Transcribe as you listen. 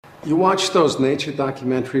You watch those nature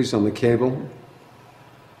documentaries on the cable?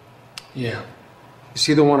 Yeah. You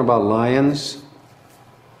see the one about lions?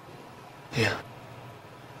 Yeah.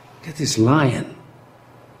 Get this lion.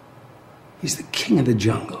 He's the king of the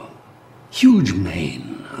jungle. Huge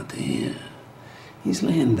mane out there. He's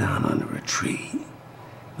laying down under a tree in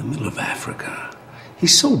the middle of Africa.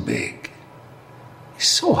 He's so big. He's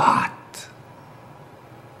so hot.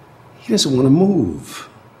 He doesn't want to move.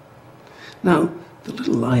 Now, the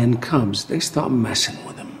little lion cubs, they start messing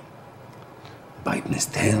with him. Biting his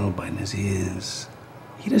tail, biting his ears.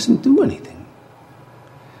 He doesn't do anything.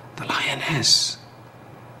 The lioness,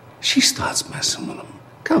 she starts messing with him,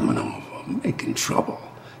 coming over, making trouble.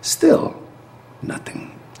 Still,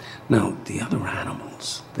 nothing. Now, the other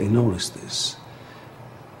animals, they notice this,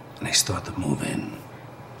 and they start to move in.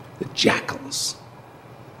 The jackals,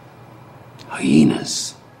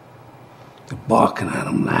 hyenas, they're barking at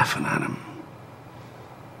him, laughing at him.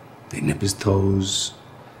 They nip his toes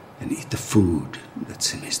and eat the food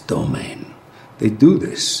that's in his domain. They do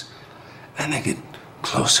this, and they get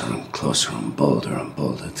closer and closer and bolder,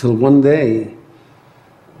 till one day,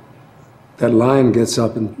 that lion gets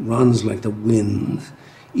up and runs like the wind,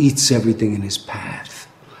 eats everything in his path.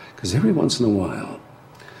 Because every once in a while,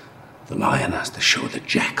 the lion has to show the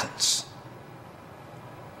jackals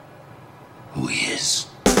who he is.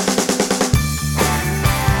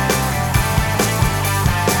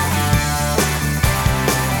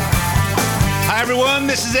 Hi everyone,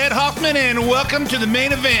 this is Ed Hoffman and welcome to the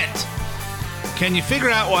main event. Can you figure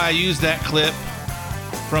out why I used that clip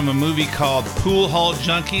from a movie called Pool Hall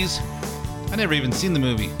Junkies? I never even seen the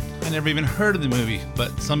movie. I never even heard of the movie,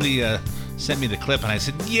 but somebody sent me the clip and I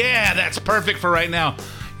said, yeah, that's perfect for right now.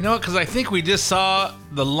 You know what? Because I think we just saw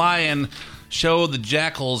the lion show the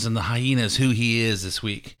jackals and the hyenas who he is this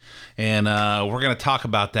week. And we're going to talk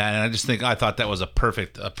about that. And I thought that was a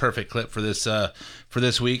perfect clip for this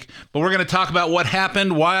week. But we're going to talk about what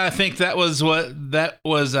happened, why I think that was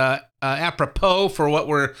apropos for what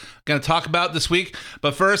we're going to talk about this week.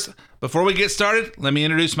 But first, before we get started, let me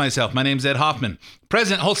introduce myself. My name's Ed Hoffman,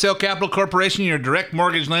 President, Wholesale Capital Corporation, your direct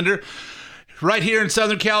mortgage lender. Right here in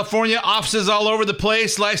Southern California, offices all over the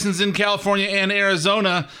place, licensed in California and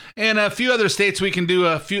Arizona, and a few other states we can do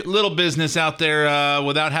a few little business out there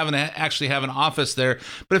without having to actually have an office there.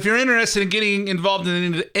 But if you're interested in getting involved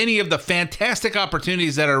in any of the fantastic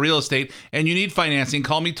opportunities that are real estate and you need financing,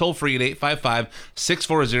 call me toll free at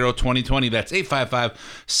 855-640-2020. That's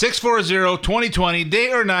 855-640-2020,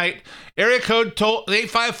 day or night, area code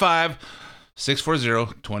 855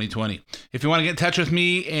 640-2020. If you want to get in touch with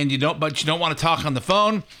me and you don't want to talk on the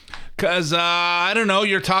phone because I don't know,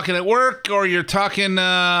 you're talking at work or you're talking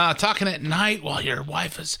at night while your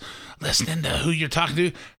wife is listening to who you're talking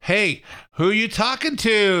to. Hey, who are you talking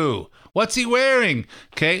to? What's he wearing?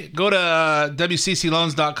 Okay, go to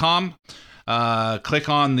wccloans.com. Click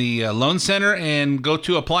on the loan center and go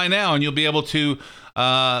to apply now, and you'll be able to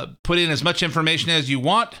put in as much information as you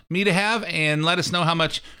want me to have and let us know how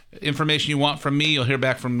much information you want from me. You'll hear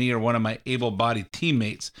back from me or one of my able-bodied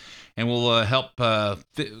teammates, and we'll help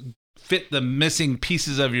fit the missing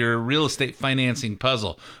pieces of your real estate financing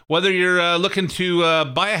puzzle. Whether you're looking to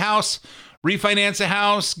buy a house, refinance a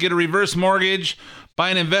house, get a reverse mortgage, buy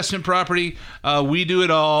an investment property, we do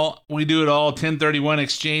it all. We do it all. 1031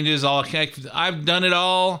 exchanges. I've done it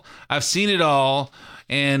all. I've seen it all,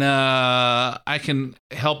 and I can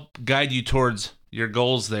help guide you towards your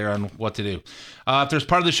goals there on what to do. If there's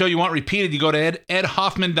part of the show you want repeated, you go to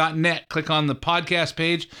edhoffman.net, click on the podcast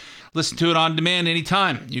page, listen to it on demand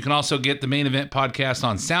anytime. You can also get the Main Event podcast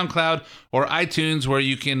on SoundCloud or iTunes, where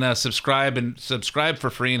you can subscribe for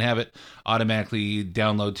free and have it automatically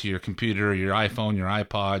download to your computer, your iPhone, your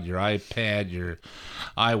iPod, your iPad, your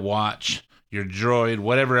iWatch, your Droid,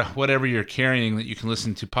 whatever you're carrying that you can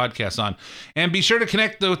listen to podcasts on. And be sure to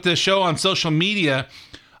connect with the show on social media.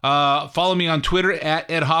 Follow me on Twitter at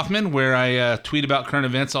Ed Hoffman, where I tweet about current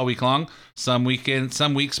events all week long. Some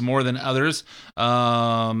weeks more than others.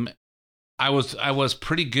 I was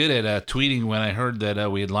pretty good at tweeting when I heard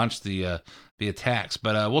that we had launched the attacks,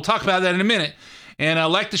 but we'll talk about that in a minute.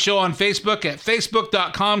 And like the show on Facebook at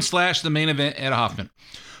facebook.com/the main event Ed Hoffman.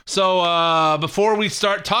 So before we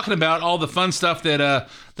start talking about all the fun stuff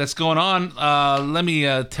that's going on, let me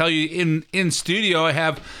tell you, in studio I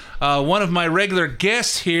have one of my regular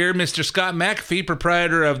guests here, Mr. Scott McAfee,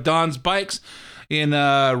 proprietor of Don's Bikes in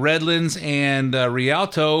Redlands and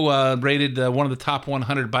Rialto, rated one of the top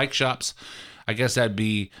 100 bike shops. I guess that'd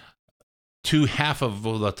be half of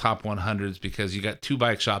the top 100s because you got 2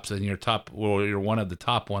 bike shops and you're one of the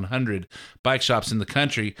top 100 bike shops in the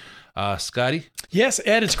country. Scotty? Yes,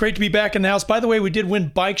 Ed, it's great to be back in the house. By the way, we did win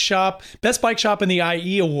Best Bike Shop in the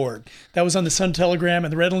IE Award. That was on the Sun Telegram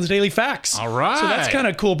and the Redlands Daily Fax. All right. So that's kind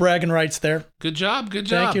of cool bragging rights there. Good job.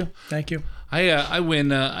 Thank you. I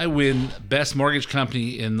win best mortgage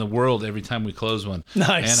company in the world every time we close one.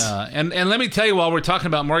 Nice. And let me tell you, while we're talking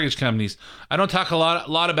about mortgage companies, I don't talk a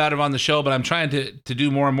lot about it on the show, but I'm trying to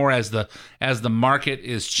do more and more as the market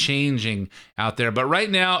is changing out there. But right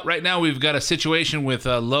now we've got a situation with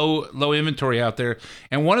low inventory out there,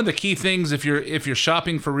 and one of the key things if you're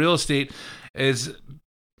shopping for real estate is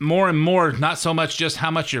more and more not so much just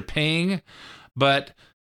how much you're paying, but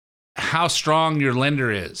how strong your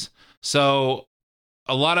lender is. So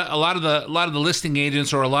a lot of the listing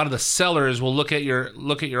agents or a lot of the sellers will look at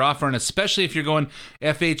your offer, and especially if you're going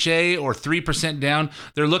FHA or 3% down,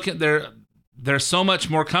 they're so much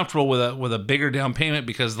more comfortable with a bigger down payment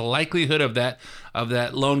because the likelihood of that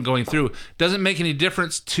loan going through doesn't make any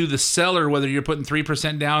difference to the seller whether you're putting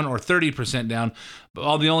 3% down or 30% down.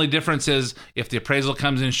 But the only difference is if the appraisal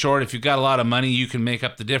comes in short. If you've got a lot of money, you can make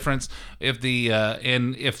up the difference.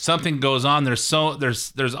 If something goes on, there's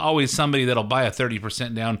always somebody that'll buy a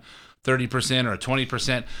 30% down, 30% or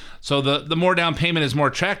 20%. So the more down payment is more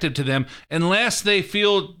attractive to them, unless they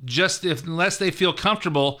feel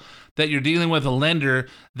comfortable that you're dealing with a lender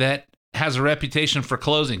that has a reputation for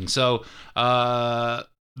closing. So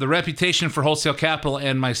the reputation for Wholesale Capital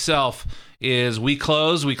and myself is we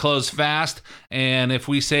close fast, and if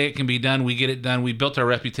we say it can be done, we get it done. We built our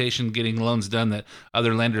reputation getting loans done that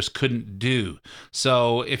other lenders couldn't do.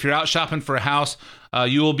 So if you're out shopping for a house,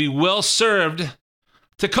 you will be well served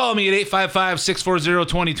to call me at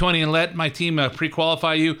 855-640-2020 and let my team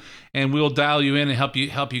pre-qualify you, and we'll dial you in and help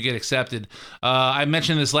you get accepted. I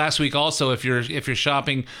mentioned this last week also. If you're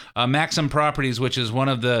shopping, Maxim Properties, which is one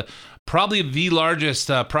of probably the largest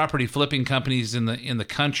property flipping companies in the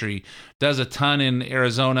country, does a ton in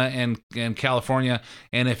Arizona and California,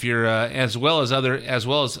 and if you're as well as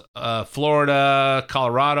Florida,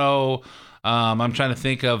 Colorado, I'm trying to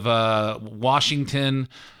think of Washington,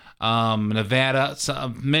 Nevada,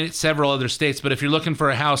 several other states. But if you're looking for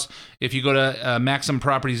a house, if you go to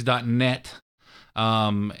maximproperties.net,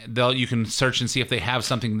 you can search and see if they have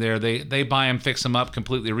something there. They buy them, fix them up,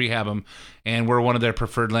 completely rehab them, and we're one of their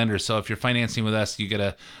preferred lenders. So if you're financing with us, you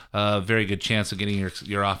get a very good chance of getting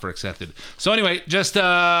your offer accepted. So anyway, just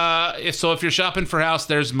if you're shopping for a house,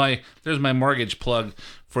 there's my mortgage plug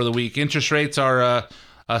for the week. Interest rates are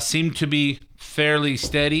seem to be fairly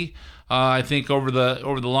steady. I think over the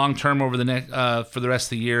long term, over the next for the rest of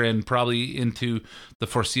the year and probably into the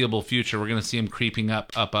foreseeable future, we're going to see them creeping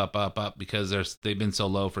up because they've been so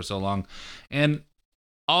low for so long, and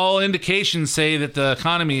all indications say that the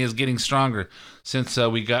economy is getting stronger since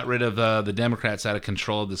we got rid of the Democrats out of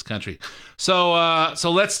control of this country. So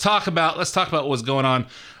let's talk about what's going on.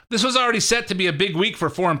 This was already set to be a big week for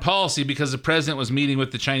foreign policy because the president was meeting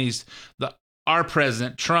with our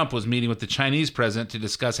president, Trump, was meeting with the Chinese president to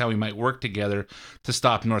discuss how we might work together to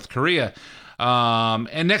stop North Korea.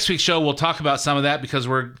 And next week's show, we'll talk about some of that because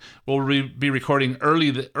we'll be recording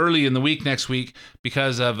early in the week next week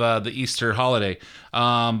because of the Easter holiday.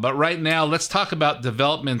 But right now, let's talk about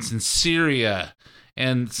developments in Syria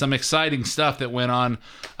and some exciting stuff that went on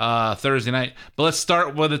Thursday night. But let's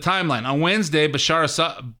start with the timeline. On Wednesday,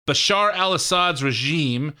 Bashar al-Assad's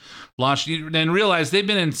regime launched and realized they've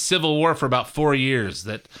been in civil war for about 4 years,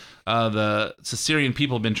 that the Syrian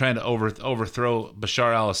people have been trying to overthrow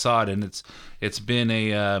Bashar al-Assad, and it's been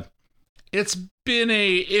a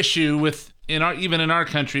issue even in our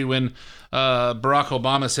country when Barack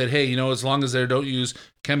Obama said, hey, as long as they don't use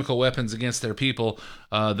chemical weapons against their people,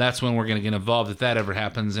 that's when we're going to get involved if that ever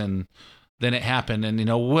happens. And then it happened. And,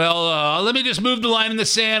 let me just move the line in the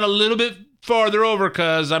sand a little bit farther over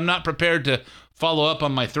because I'm not prepared to follow up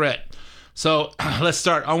on my threat. So let's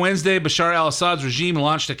start. On Wednesday, Bashar al-Assad's regime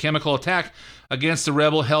launched a chemical attack against the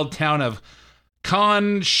rebel-held town of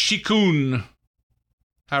Khan Shaykhun,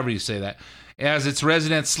 however you say that, as its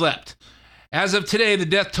residents slept. As of today, the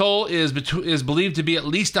death toll is believed to be at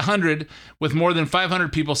least 100, with more than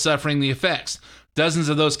 500 people suffering the effects. Dozens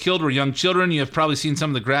of those killed were young children. You have probably seen some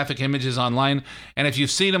of the graphic images online, and if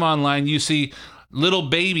you've seen them online, you see little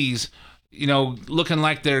babies, looking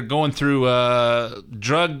like they're going through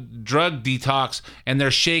drug detox, and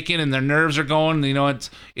they're shaking and their nerves are going.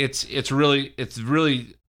 It's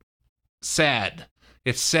really sad.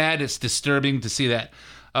 It's sad. It's disturbing to see that.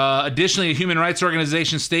 Additionally, a human rights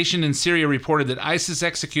organization stationed in Syria reported that ISIS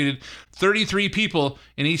executed 33 people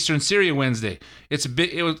in eastern Syria Wednesday. It's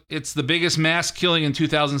the biggest mass killing in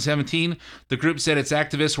 2017. The group said its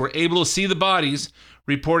activists were able to see the bodies,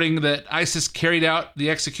 reporting that ISIS carried out the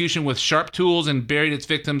execution with sharp tools and buried its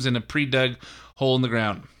victims in a pre-dug hole in the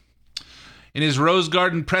ground. In his Rose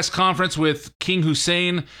Garden press conference with King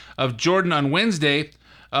Hussein of Jordan on Wednesday,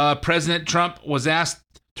 President Trump was asked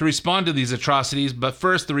to respond to these atrocities, but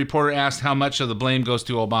first the reporter asked how much of the blame goes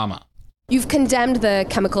to Obama. You've condemned the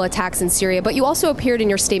chemical attacks in Syria, but you also appeared in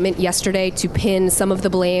your statement yesterday to pin some of the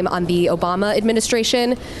blame on the Obama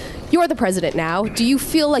administration. You're the president now. Do you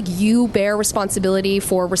feel like you bear responsibility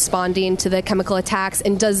for responding to the chemical attacks,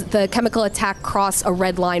 and does the chemical attack cross a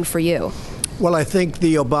red line for you? Well, I think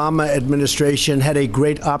the Obama administration had a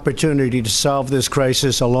great opportunity to solve this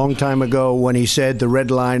crisis a long time ago when he said the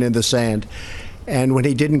red line in the sand. And when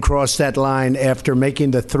he didn't cross that line after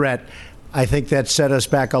making the threat, I think that set us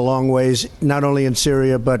back a long ways, not only in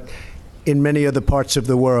Syria, but in many other parts of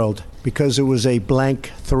the world, because it was a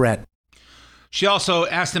blank threat. She also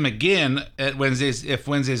asked him again at Wednesday's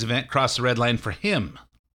event crossed the red line for him.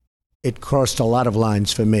 It crossed a lot of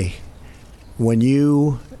lines for me. When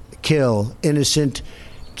you kill innocent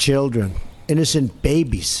children, innocent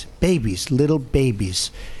babies, little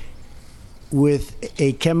babies, with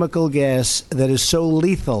a chemical gas that is so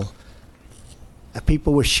lethal,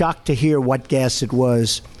 people were shocked to hear what gas it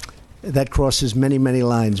was. That crosses many, many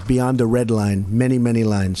lines, beyond the red line, many, many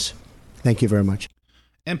lines. Thank you very much.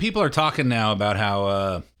 And people are talking now about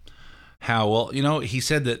how well, you know, he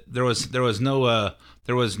said that there was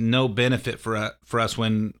no benefit for us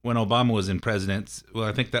when Obama was in presidency. Well,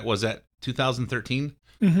 I think that was at 2013,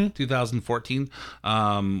 2014,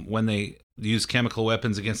 when they used chemical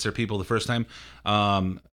weapons against their people the first time.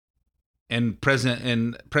 And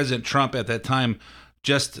President Trump at that time,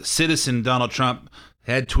 just citizen Donald Trump,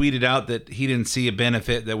 had tweeted out that he didn't see a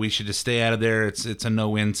benefit, that we should just stay out of there. It's a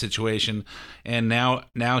no-win situation. And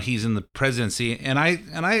now he's in the presidency, and I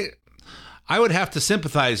would have to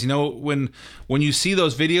sympathize. You know, when you see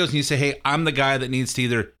those videos and you say, "Hey, I'm the guy that needs to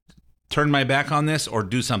either turn my back on this or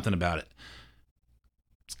do something about it."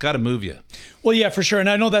 It's got to move you. Well, yeah, for sure. And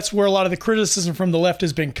I know that's where a lot of the criticism from the left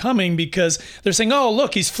has been coming, because they're saying, oh,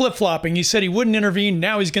 look, he's flip-flopping. He said he wouldn't intervene.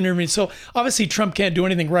 Now he's going to intervene. So obviously Trump can't do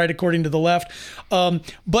anything right, according to the left.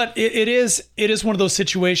 But it is one of those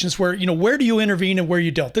situations where, you know, where do you intervene and where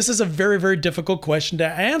you don't? This is a very, very difficult question to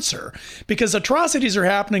answer, because atrocities are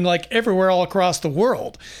happening like everywhere all across the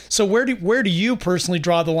world. So where do you personally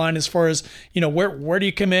draw the line as far as, you know, where do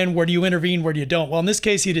you come in? Where do you intervene? Where do you don't? Well, in this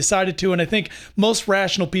case, he decided to. And I think most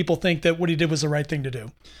rational people think that what he did was the right thing to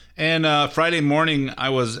do. And Friday morning, I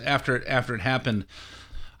was after it happened,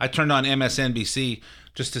 I turned on MSNBC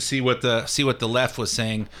just to see what the left was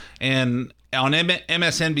saying. And on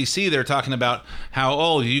MSNBC, they're talking about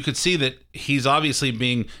how you could see that he's obviously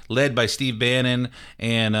being led by Steve Bannon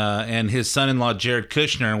and his son-in-law Jared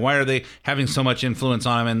Kushner. And why are they having so much influence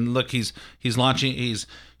on him? And look, he's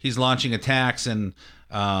launching attacks, and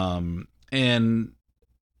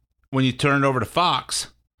when you turn it over to Fox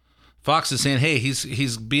is saying, hey,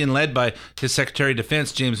 he's being led by his Secretary of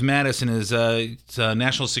Defense, James Mattis, and his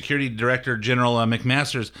National Security Director, General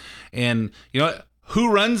McMaster's. And, you know, who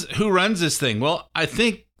runs this thing? Well, I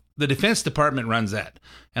think the Defense Department runs that.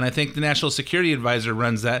 And I think the National Security Advisor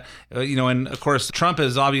runs that. You know, and, of course, Trump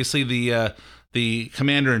is obviously the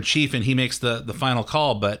commander-in-chief, and he makes the final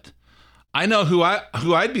call. But I know who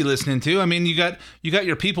I'd be listening to. I mean, you got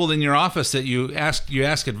your people in your office that you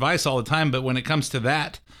ask advice all the time, but when it comes to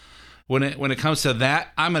that, I'm going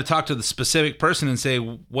to talk to the specific person and say,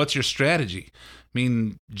 what's your strategy? I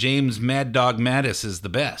mean, James Mad Dog Mattis is the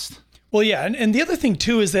best. Well, yeah. And the other thing,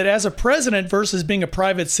 too, is that as a president versus being a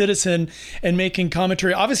private citizen and making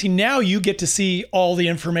commentary, obviously now you get to see all the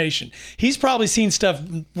information. He's probably seen stuff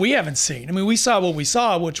we haven't seen. I mean, we saw what we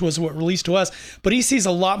saw, which was what released to us, but he sees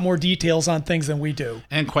a lot more details on things than we do.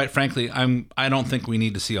 And quite frankly, I don't think we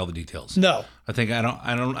need to see all the details. No. I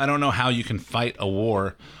don't know how you can fight a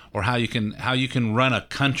war or how you can run a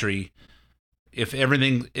country if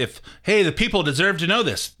the people deserve to know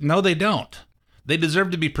this. No, they don't. They deserve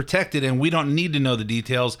to be protected, and we don't need to know the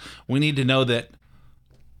details. We need to know that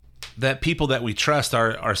people that we trust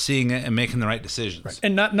are seeing it and making the right decisions. Right.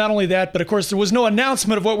 And not only that, but of course there was no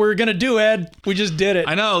announcement of what we were going to do, Ed. We just did it.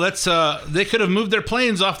 I know. That's they could have moved their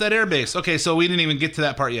planes off that airbase. Okay, so we didn't even get to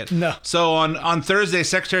that part yet. No. So on Thursday,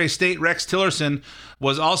 Secretary of State Rex Tillerson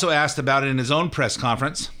was also asked about it in his own press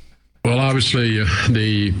conference. Well, obviously,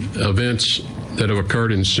 the events that have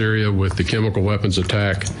occurred in Syria with the chemical weapons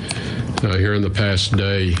attack here in the past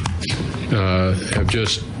day have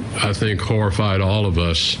just, I think, horrified all of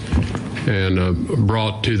us and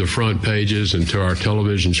brought to the front pages and to our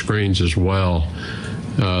television screens as well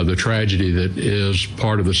the tragedy that is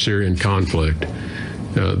part of the Syrian conflict.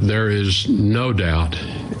 There is no doubt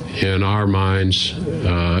in our minds,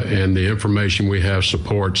 and the information we have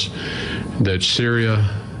supports, that Syria,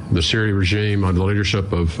 the Syrian regime under the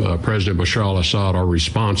leadership of President Bashar al-Assad are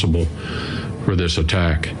responsible for this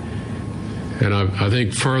attack. And I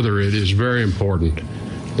think further, it is very important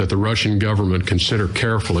that the Russian government consider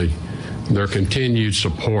carefully their continued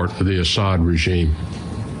support of the Assad regime.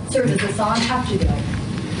 Sir, does Assad have to go?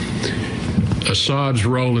 Assad's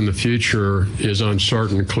role in the future is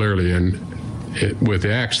uncertain, clearly, and with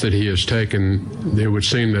the acts that he has taken, it would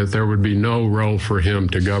seem that there would be no role for him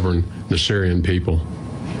to govern the Syrian people.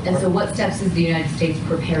 And so what steps is the United States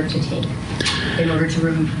prepared to take in order to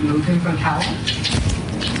remove him from power?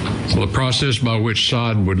 Well, the process by which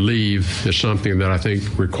Assad would leave is something that I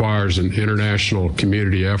think requires an international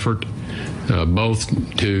community effort,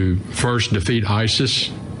 both to first defeat ISIS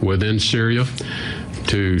within Syria,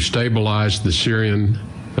 to stabilize the Syrian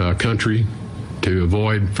country, to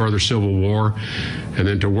avoid further civil war, and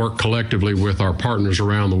then to work collectively with our partners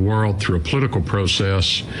around the world through a political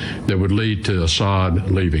process that would lead to Assad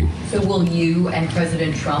leaving. So will you and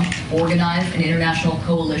President Trump organize an international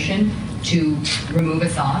coalition to remove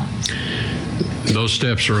Assad? Those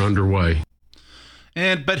steps are underway.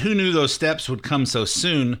 But who knew those steps would come so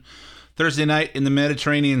soon? Thursday night in the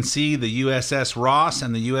Mediterranean Sea, the USS Ross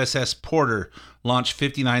and the USS Porter launched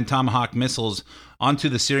 59 Tomahawk missiles onto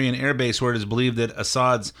the Syrian airbase where it is believed that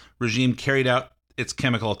Assad's regime carried out its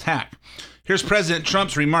chemical attack. Here's President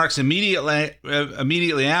Trump's remarks immediately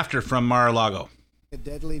after from Mar-a-Lago. A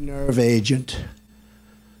deadly nerve agent.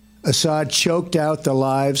 Assad choked out the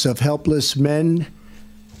lives of helpless men,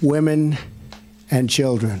 women, and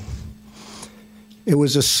children. It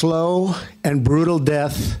was a slow and brutal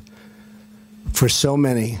death for so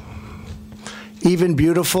many. Even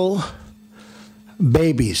beautiful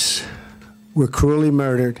babies were cruelly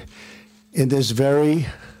murdered in this very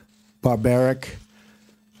barbaric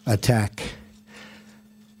attack.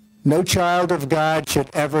 No child of God should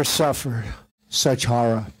ever suffer such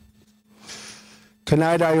horror.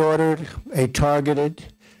 Tonight I ordered a targeted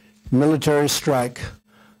military strike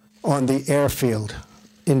on the airfield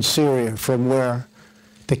in Syria from where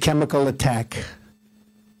the chemical attack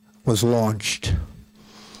was launched.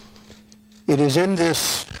 It is in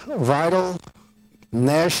this vital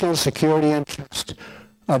national security interest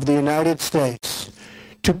of the United States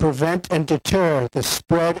to prevent and deter the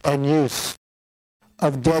spread and use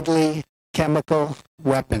of deadly chemical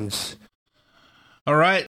weapons. All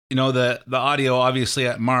right. You know, the audio obviously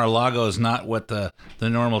at Mar-a-Lago is not what the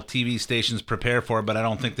normal TV stations prepare for, but I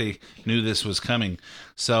don't think they knew this was coming.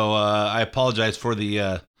 So I apologize for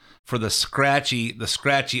the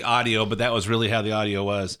scratchy audio, but that was really how the audio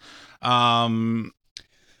was.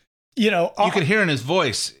 You could hear in his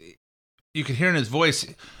voice.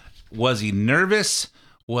 Was he nervous?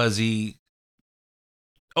 Was he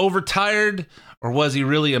overtired? Or was he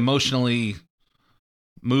really emotionally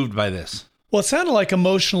moved by this? Well, it sounded like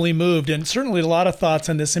emotionally moved, and certainly a lot of thoughts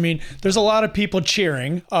on this. I mean, there's a lot of people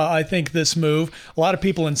cheering, I think, this move. A lot of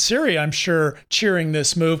people in Syria, I'm sure, cheering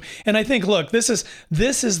this move. And I think, look, this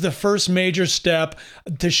is the first major step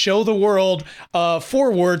to show the world,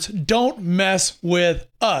 4 words, don't mess with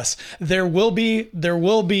us. There will be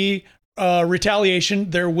retaliation.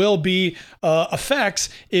 There will be effects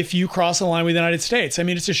if you cross the line with the United States. I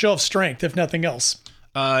mean, it's a show of strength, if nothing else.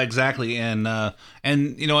 Exactly, and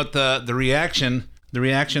you know what, the reaction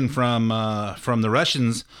from the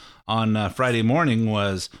Russians on Friday morning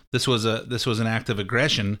was this was an act of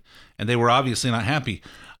aggression, and they were obviously not happy.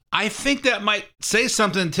 I think that might say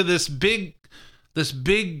something to this big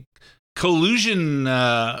collusion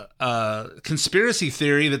conspiracy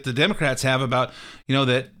theory that the Democrats have about, you know,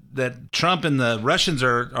 that Trump and the Russians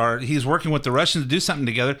he's working with the Russians to do something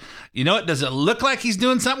together. You know what? Does it look like he's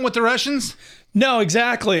doing something with the Russians? No,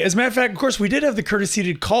 exactly. As a matter of fact, of course, we did have the courtesy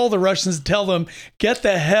to call the Russians and tell them, get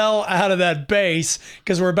the hell out of that base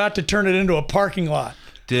because we're about to turn it into a parking lot.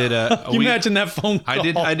 Did you imagine that phone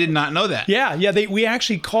call? I did not know that. Yeah. We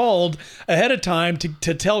actually called ahead of time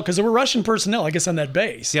to tell, because there were Russian personnel, I guess, on that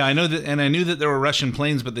base. Yeah, I know that, and I knew that there were Russian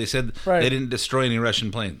planes, but they said they didn't destroy any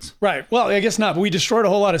Russian planes. Right. Well, I guess not, but we destroyed a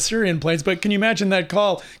whole lot of Syrian planes. But can you imagine that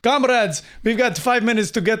call? Comrades, we've got 5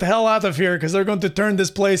 minutes to get the hell out of here because they're going to turn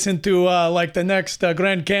this place into like the next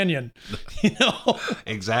Grand Canyon. You know.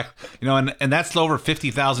 Exactly. You know, and that's over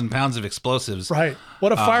 50,000 pounds of explosives. Right.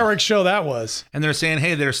 What a fireworks show that was. And they're saying,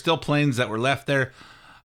 hey, there's still planes that were left there.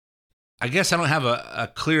 I guess I don't have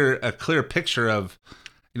a clear picture of,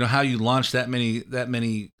 how you launch that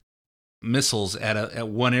many missiles at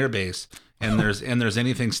one airbase. And there's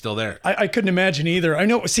anything still there. I couldn't imagine either. I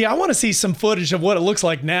know. See, I want to see some footage of what it looks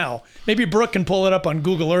like now. Maybe Brooke can pull it up on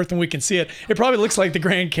Google Earth and we can see it. It probably looks like the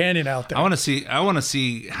Grand Canyon out there. I want to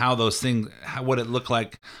see how those things, what it looked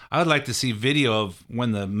like. I would like to see video of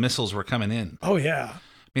when the missiles were coming in. Oh yeah.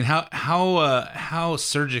 I mean, how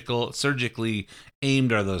surgically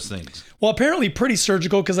aimed are those things? Well, apparently pretty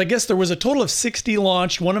surgical, because I guess there was a total of 60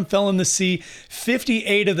 launched. One of them fell in the sea.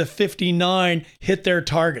 58 of the 59 hit their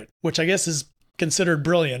target, which I guess is considered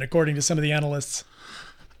brilliant, according to some of the analysts.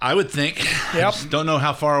 I would think. Yep. I just don't know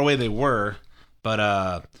how far away they were,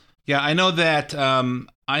 but yeah, I know that.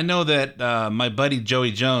 My buddy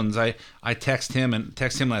Joey Jones. I text him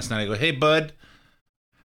last night. I go, "Hey, bud,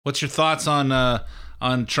 what's your thoughts on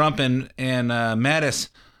Trump and Mattis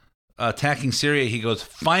attacking Syria?" He goes,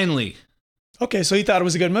 "Finally." Okay, so he thought it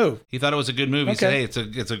was a good move. He thought it was a good move. He said, "Hey,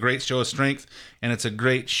 it's a great show of strength, and it's a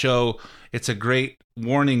great show. It's a great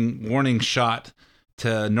warning shot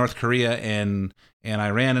to North Korea and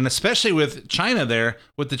Iran, and especially with China there,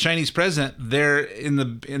 with the Chinese president there in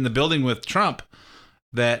the building with Trump.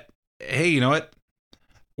 That, hey, you know what?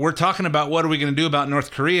 We're talking about what are we going to do about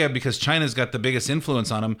North Korea, because China's got the biggest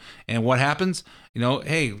influence on them. And what happens?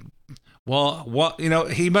 Hey, well, what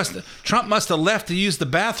Trump must have left to use the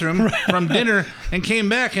bathroom from dinner and came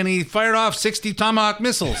back and he fired off 60 Tomahawk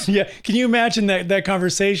missiles. Yeah, can you imagine that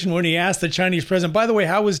conversation when he asked the Chinese president, "By the way,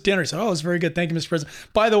 how was dinner?" He said, "Oh, it was very good, thank you, Mr. President.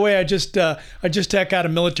 By the way, I just took out a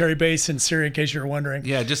military base in Syria, in case you were wondering."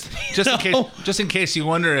 Yeah, just in case you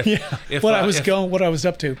wonder if what I was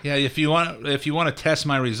up to. Yeah, if you want to test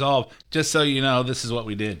my resolve, just so you know, this is what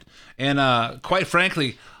we did. And quite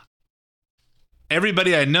frankly,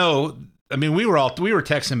 everybody I know, I mean, we were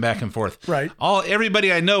texting back and forth. Right.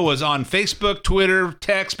 Everybody I know was on Facebook, Twitter,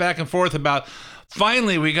 text back and forth about,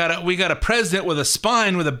 finally we got a president with a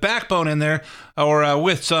spine, with a backbone in there, or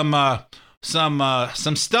with some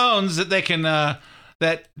stones that they can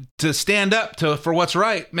to stand up for what's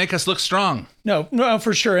right, make us look strong. No,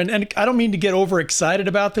 for sure. And I don't mean to get overexcited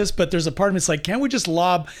about this, but there's a part of me that's like, can't we just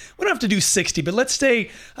lob? We don't have to do 60, but let's stay,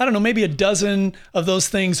 I don't know, maybe a dozen of those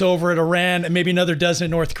things over at Iran and maybe another dozen at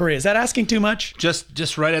North Korea. Is that asking too much?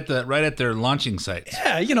 Just right at their launching sites.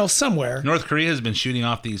 Yeah, somewhere. North Korea has been shooting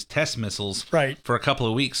off these test missiles for a couple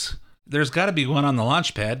of weeks. There's got to be one on the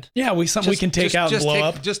launch pad. Yeah, we can take out and blow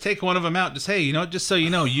up. Just take one of them out. Just, hey, just so you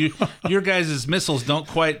know, your guys' missiles don't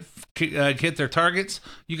quite hit their targets.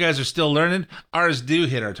 You guys are still learning. Ours do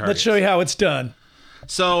hit our targets. Let's show you how it's done.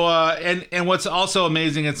 So, and what's also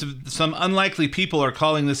amazing, it's some unlikely people are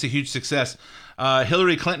calling this a huge success.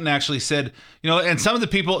 Hillary Clinton actually said, and some of the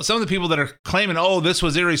people that are claiming, oh, this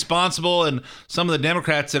was irresponsible, and some of the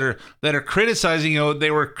Democrats that are criticizing,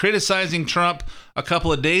 they were criticizing Trump a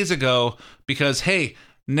couple of days ago because, hey,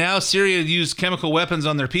 now Syria used chemical weapons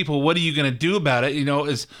on their people. What are you going to do about it?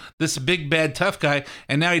 Is this big, bad, tough guy?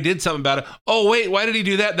 And now he did something about it. Oh, wait, why did he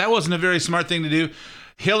do that? That wasn't a very smart thing to do.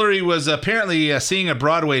 Hillary was apparently seeing a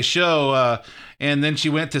Broadway show, and then she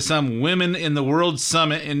went to some Women in the World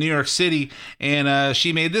Summit in New York City, and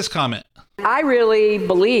she made this comment. I really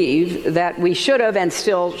believe that we should have and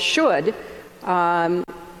still should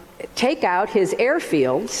take out his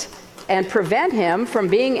airfields and prevent him from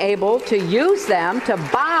being able to use them to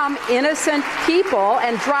bomb innocent people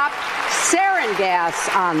and drop sarin gas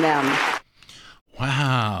on them.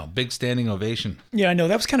 Wow, big standing ovation. Yeah, I know.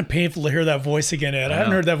 That was kind of painful to hear that voice again, Ed. I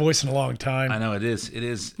haven't heard that voice in a long time. I know, it is.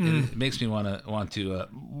 It makes me want to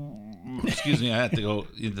excuse me, I have to go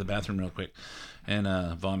into the bathroom real quick and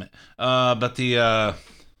vomit. But am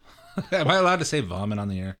I allowed to say vomit on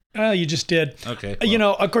the air? You just did. Okay.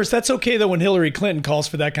 Well. Of course, that's okay, though, when Hillary Clinton calls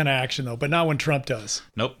for that kind of action, though, but not when Trump does.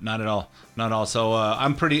 Nope, not at all. Not at all. So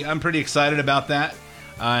I'm pretty excited about that.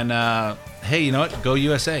 And hey, you know what? Go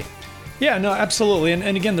USA. Yeah, no, absolutely.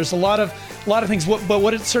 And again, there's a lot of things, but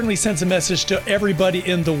what it certainly sends a message to everybody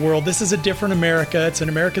in the world. This is a different America. It's an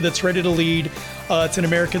America that's ready to lead. It's an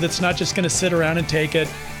America that's not just going to sit around and take it.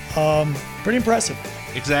 Pretty impressive.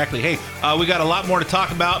 Exactly. Hey, we got a lot more to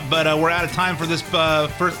talk about, but we're out of time for this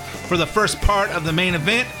for the first part of the main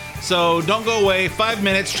event. So don't go away. 5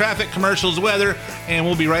 minutes, traffic, commercials, weather, and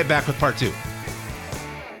we'll be right back with part 2.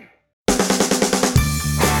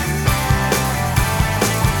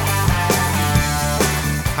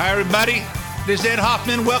 Hi, everybody. This is Ed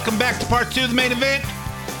Hoffman. Welcome back to part 2 of the main event.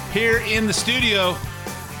 Here in the studio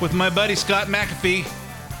with my buddy Scott McAfee,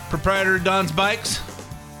 proprietor of Don's Bikes.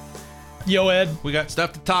 Yo, Ed. We got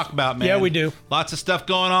stuff to talk about, man. Yeah, we do. Lots of stuff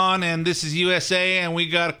going on, and this is USA, and we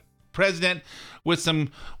got a president with some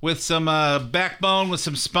backbone, with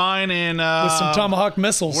some spine, and with some Tomahawk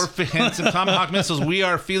missiles. Some Tomahawk missiles. We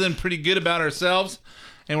are feeling pretty good about ourselves,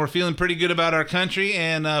 and we're feeling pretty good about our country.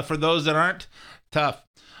 And for those that aren't, tough.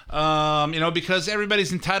 Because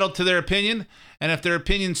everybody's entitled to their opinion, and if their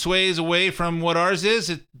opinion sways away from what ours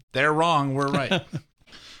is, they're wrong. We're right.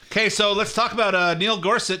 Okay, so let's talk about Neil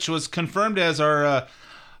Gorsuch was confirmed as our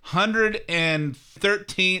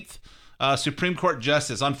 113th Supreme Court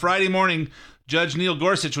Justice. On Friday morning, Judge Neil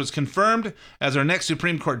Gorsuch was confirmed as our next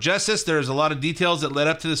Supreme Court Justice. There's a lot of details that led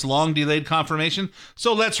up to this long-delayed confirmation.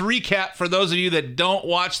 So let's recap for those of you that don't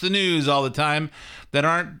watch the news all the time,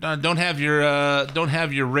 that don't have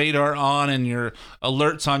your radar on and your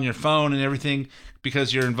alerts on your phone and everything,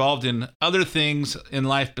 because you're involved in other things in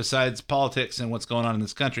life besides politics and what's going on in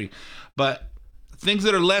this country. But things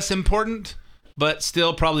that are less important, but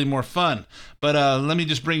still probably more fun. But let me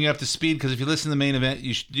just bring you up to speed, because if you listen to the main event,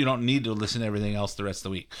 you don't need to listen to everything else the rest of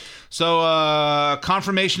the week. So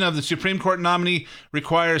confirmation of the Supreme Court nominee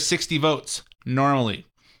requires 60 votes, normally.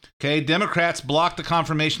 Okay, Democrats blocked the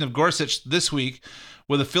confirmation of Gorsuch this week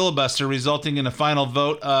with a filibuster, resulting in a final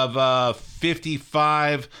vote of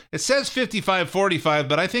 55. It says 55-45,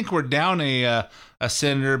 but I think we're down a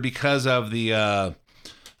senator because of the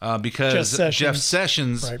Jeff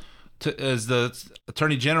Sessions. Right. As the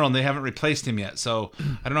Attorney General, and they haven't replaced him yet. So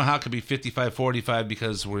I don't know how it could be 55-45,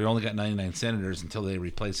 because we only got 99 senators until they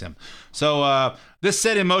replace him. So this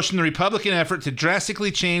set in motion the Republican effort to drastically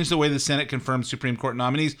change the way the Senate confirms Supreme Court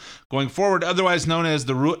nominees going forward, otherwise known as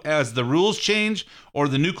the rules change, or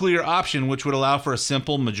the nuclear option, which would allow for a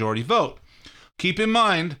simple majority vote. Keep in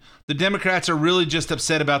mind, the Democrats are really just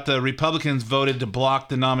upset about the Republicans voted to block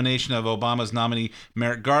the nomination of Obama's nominee,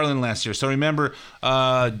 Merrick Garland, last year. So remember,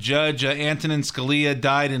 Judge Antonin Scalia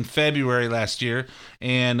died in February last year,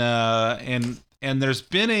 and there's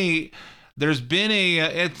been a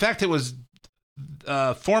in fact, it was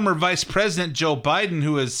former Vice President Joe Biden,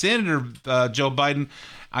 who is Senator Joe Biden.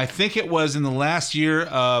 I think it was in the last year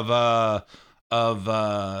of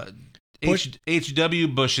H.W.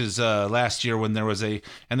 Bush's last year, when there was and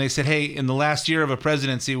they said, hey, in the last year of a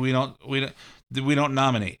presidency, we don't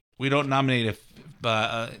nominate. We don't nominate if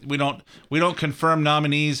we don't confirm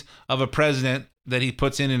nominees of a president that he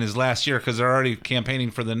puts in his last year, because they're already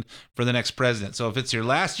campaigning for the next president. So if it's your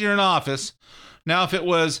last year in office, now if it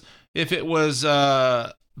was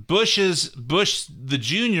Bush the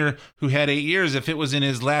Jr., who had 8 years, if it was in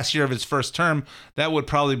his last year of his first term, that would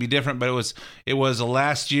probably be different. But it was a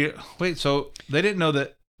last year. Wait, so they didn't know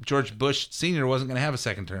that George Bush Sr. wasn't going to have a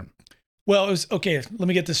second term? Well, it was okay. Let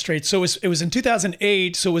me get this straight. So it was in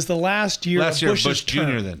 2008. So it was the last year of Bush's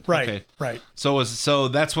term. Jr. Then, right? Okay. Right. So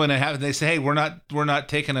that's when it happened. They say, hey, we're not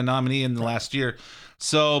taking a nominee in the last year.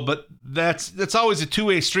 So, but that's always a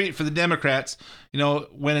two-way street for the Democrats.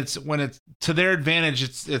 When it's to their advantage,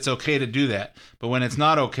 it's okay to do that. But when it's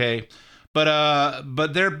not okay, but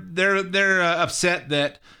they're upset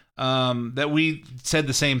that we said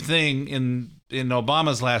the same thing in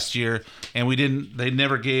Obama's last year, and they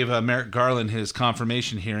never gave Merrick Garland his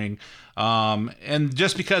confirmation hearing. And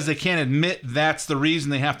just because they can't admit that's the reason,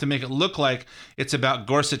 they have to make it look like it's about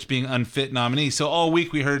Gorsuch being unfit nominee. So all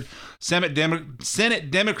week we heard Senate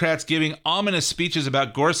Democrats giving ominous speeches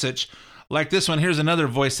about Gorsuch, like this one. Here's another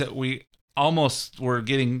voice that we almost were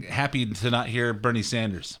getting happy to not hear: Bernie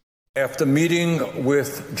Sanders. After meeting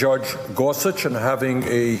with Judge Gorsuch and having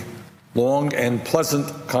a long and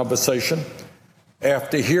pleasant conversation,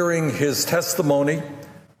 after hearing his testimony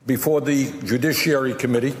before the Judiciary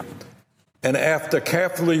Committee, and after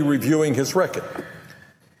carefully reviewing his record,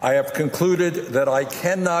 I have concluded that I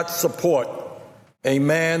cannot support a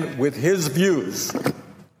man with his views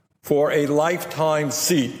for a lifetime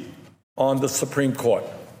seat on the Supreme Court.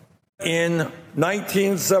 In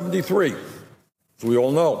 1973, as we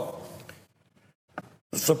all know,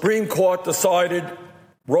 the Supreme Court decided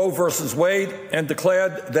Roe versus Wade and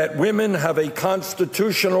declared that women have a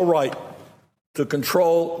constitutional right to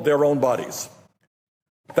control their own bodies.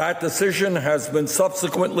 That decision has been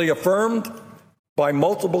subsequently affirmed by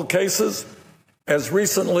multiple cases as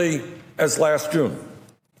recently as last June.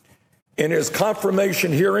 In his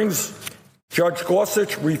confirmation hearings, Judge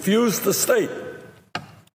Gorsuch refused to state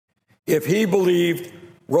if he believed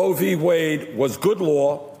Roe v. Wade was good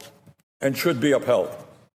law and should be upheld.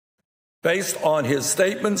 Based on his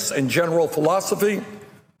statements and general philosophy,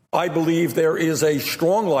 I believe there is a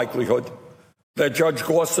strong likelihood that Judge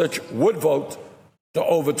Gorsuch would vote to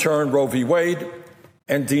overturn Roe v. Wade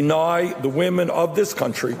and deny the women of this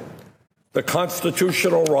country the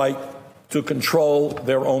constitutional right to control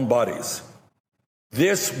their own bodies.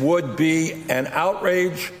 This would be an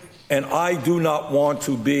outrage And I do not want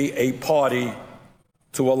to be a party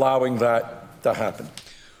to allowing that to happen.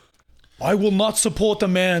 I will not support a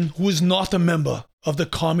man who is not a member of the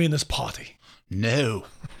Communist Party. No.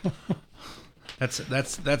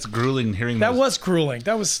 That's grueling hearing that. Those. Was grueling.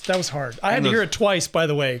 That was hard. I had to hear it twice, by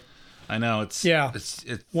the way. I know it's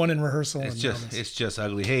one in rehearsal. It's just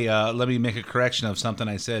ugly. Hey, let me make a correction of something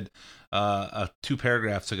I said 2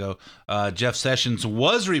 paragraphs ago. Jeff Sessions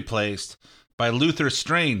was replaced by Luther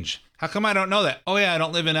Strange. How come I don't know that? Oh yeah, I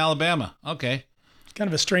don't live in Alabama. Okay, kind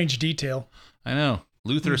of a strange detail. I know.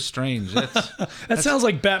 Luther Strange. That sounds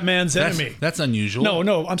like Batman's enemy. That's unusual.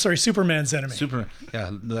 No, I'm sorry, Superman's enemy. Yeah,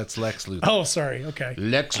 that's Lex Luthor. Oh, sorry. Okay.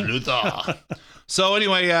 Lex Luthor. So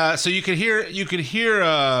anyway, so you could hear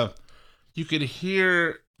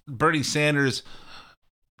Bernie Sanders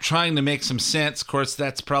trying to make some sense. Of course,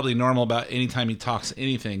 that's probably normal about any time he talks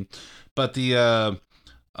anything. But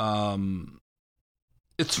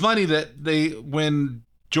it's funny that when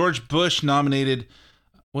George Bush nominated.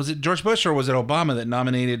 Was it George Bush or was it Obama that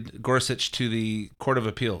nominated Gorsuch to the Court of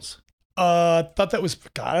Appeals? Thought that was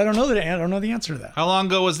God. I don't know the answer to that. How long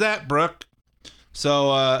ago was that, Brooke?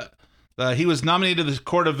 So he was nominated to the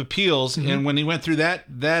Court of Appeals, and when he went through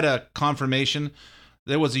that confirmation,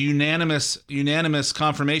 there was a unanimous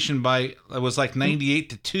confirmation by it was like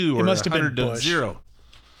 98-2 or 100-0.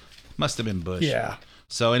 Must have been Bush. Yeah.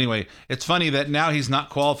 So anyway, it's funny that now he's not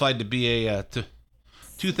qualified to be a.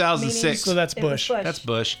 2006. So that's Bush. That's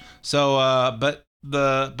Bush. So, but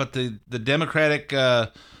the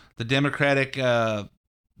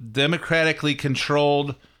democratically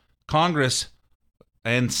controlled Congress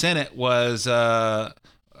and Senate was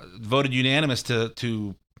voted unanimous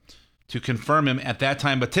to confirm him at that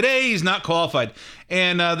time. But today he's not qualified.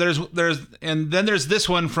 And there's this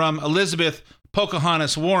one from Elizabeth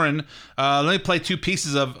Pocahontas Warren. Let me play 2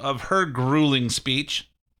 pieces of her grueling speech.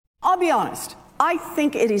 I'll be honest. I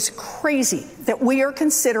think it is crazy that we are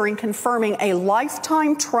considering confirming a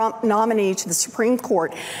lifetime Trump nominee to the Supreme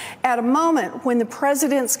Court at a moment when the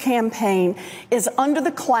president's campaign is under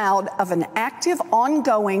the cloud of an active,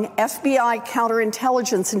 ongoing FBI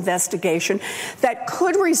counterintelligence investigation that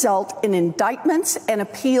could result in indictments and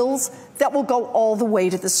appeals that will go all the way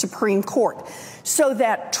to the Supreme Court, so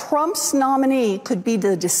that Trump's nominee could be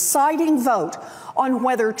the deciding vote on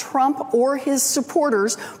whether Trump or his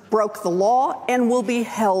supporters broke the law and will be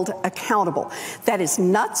held accountable. That is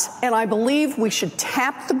nuts, and I believe we should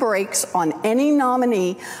tap the brakes on any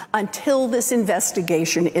nominee until this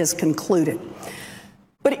investigation is concluded.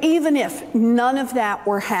 But even if none of that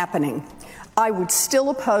were happening, I would still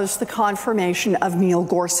oppose the confirmation of Neil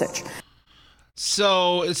Gorsuch.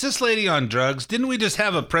 So is this lady on drugs? Didn't we just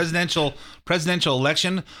have a presidential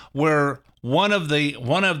election where one of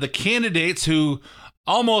the candidates who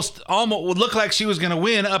almost would look like she was going to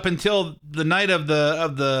win up until the night of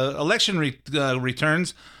the election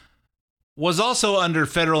returns was also under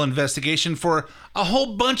federal investigation for a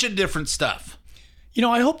whole bunch of different stuff? You know,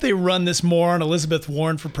 I hope they run this more on Elizabeth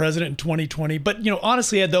Warren for president in 2020. But, you know,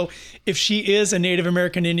 honestly, Ed, though, if she is a Native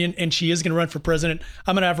American Indian and she is going to run for president,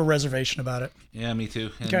 I'm going to have a reservation about it. Yeah, me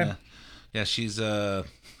too. And, okay. Yeah, she's I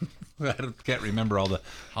can't remember all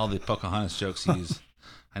the Pocahontas jokes he used.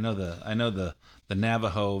 I know the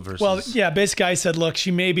Navajo versus. Well, yeah, basically I said, look, she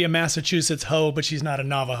may be a Massachusetts hoe, but she's not a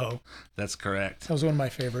Navajo. That's correct. That was one of my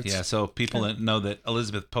favorites. Yeah, so people know that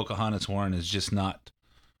Elizabeth Pocahontas Warren is just not.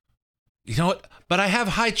 You know what? But I have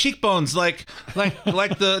high cheekbones like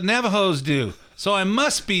the Navajos do, so I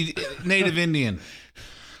must be Native Indian.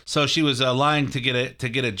 So she was lying to get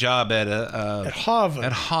a job at Harvard.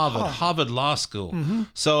 At Harvard Law School. Mm-hmm.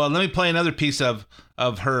 So let me play another piece of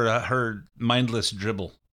her mindless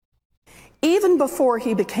dribble. Even before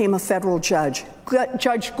he became a federal judge,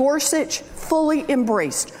 Judge Gorsuch fully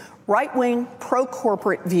embraced right-wing,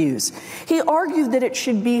 pro-corporate views. He argued that it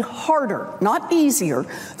should be harder, not easier,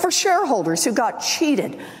 for shareholders who got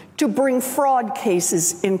cheated to bring fraud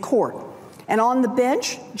cases in court. And on the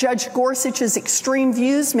bench, Judge Gorsuch's extreme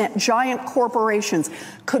views meant giant corporations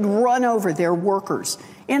could run over their workers.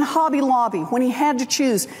 In Hobby Lobby, when he had to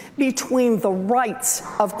choose between the rights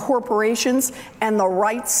of corporations and the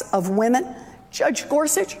rights of women, Judge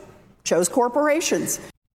Gorsuch chose corporations.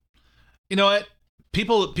 You know what?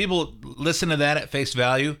 People listen to that at face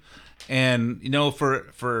value, and you know, for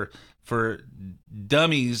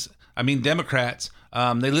dummies, I mean Democrats,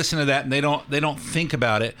 they listen to that and they don't think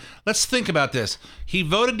about it. Let's think about this. He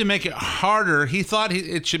voted to make it harder. He thought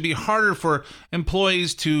it should be harder for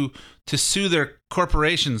employees to sue their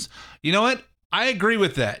corporations. You know what? I agree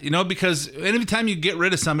with that. You know, because any time you get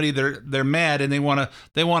rid of somebody, they're mad and they want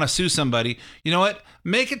to sue somebody. You know what?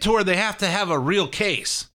 Make it to where they have to have a real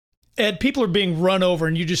case. Ed, people are being run over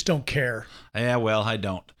and you just don't care. Yeah, well, I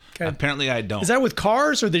don't. Okay. Apparently I don't. Is that with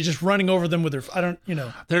cars, or are they just running over them with their, I don't,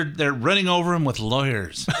 They're running over them with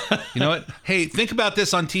lawyers. You know what? Hey, think about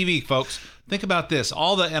this on TV, folks. Think about this.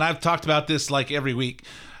 And I've talked about this like every week.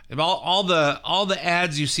 All the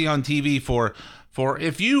ads you see on TV for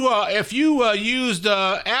if you used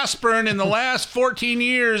aspirin in the last 14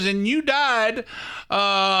 years and you died,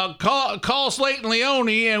 call Slate and Leone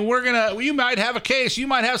and you might have a case. You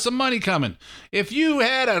might have some money coming. If you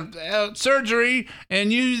had a surgery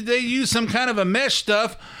and they use some kind of a mesh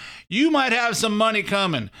stuff, you might have some money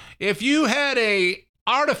coming. If you had a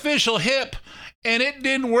artificial hip and it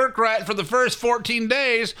didn't work right for the first 14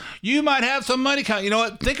 days, you might have some money coming. You know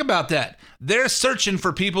what? Think about that. They're searching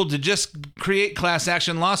for people to just create class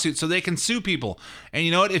action lawsuits so they can sue people. And you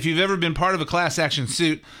know what? If you've ever been part of a class action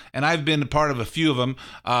suit, and I've been a part of a few of them,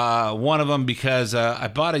 one of them because I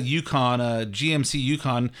bought a GMC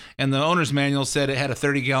Yukon, and the owner's manual said it had a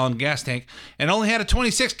 30-gallon gas tank and only had a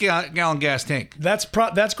 26-gallon gas tank.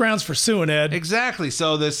 That's grounds for suing, Ed. Exactly.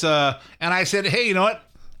 So and I said, hey, you know what?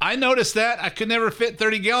 I noticed that I could never fit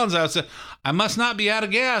 30 gallons out. So I must not be out of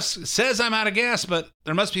gas. It says I'm out of gas, but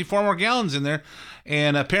there must be 4 more gallons in there.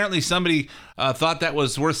 And apparently somebody thought that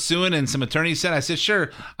was worth suing, and some attorneys said, I said, sure.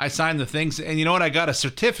 I signed the things. And you know what? I got a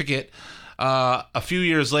certificate several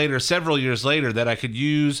years later, that I could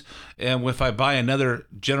use, and if I buy another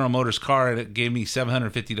General Motors car, and it gave me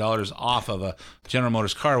 $750 off of a General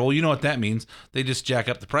Motors car. Well, you know what that means? They just jack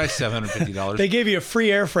up the price $750. They gave you a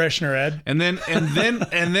free air freshener, Ed. And then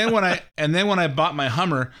when I bought my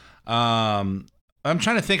Hummer, I'm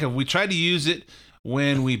trying to think of, we tried to use it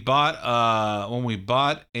when we bought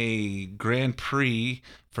a Grand Prix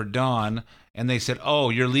for Dawn. And they said, oh,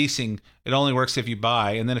 you're leasing. It only works if you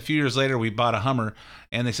buy. And then a few years later, we bought a Hummer.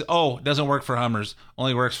 And they said, oh, it doesn't work for Hummers.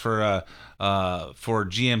 Only works for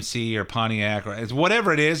GMC or Pontiac or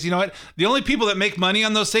whatever it is. You know what? The only people that make money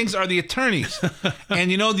on those things are the attorneys.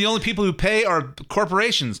 And, the only people who pay are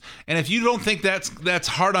corporations. And if you don't think that's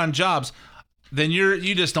hard on jobs, then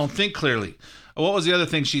you just don't think clearly. What was the other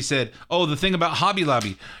thing she said? Oh, the thing about Hobby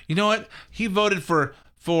Lobby. You know what? He voted for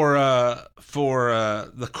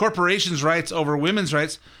the corporation's rights over women's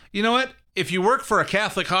rights. You know what? If you work for a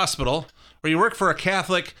Catholic hospital, or you work for a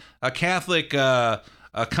Catholic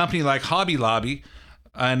company like Hobby Lobby,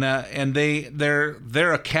 and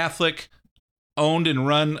they're a Catholic owned and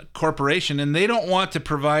run corporation, and they don't want to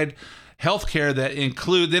provide healthcare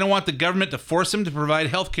they don't want the government to force them to provide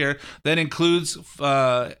healthcare that includes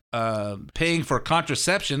paying for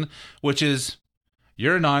contraception, which is.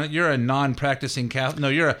 You're a non-practicing Catholic. No,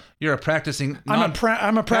 you're a practicing.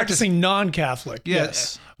 I'm a practicing non-Catholic.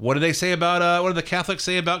 Yes. What do they say about? What do the Catholics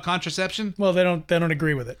say about contraception? Well, they don't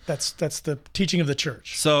agree with it. That's the teaching of the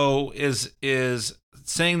church. So is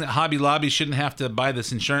saying that Hobby Lobby shouldn't have to buy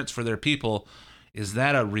this insurance for their people? Is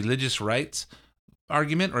that a religious rights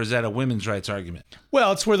argument, or is that a women's rights argument?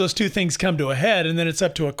 Well, it's where those two things come to a head, and then it's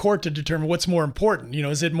up to a court to determine what's more important.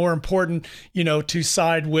 Is it more important, to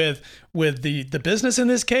side with the business in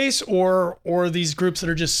this case, or these groups that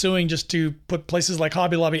are just suing just to put places like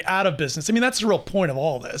Hobby Lobby out of business? I mean, that's the real point of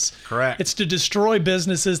all this. Correct. It's to destroy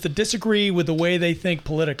businesses that disagree with the way they think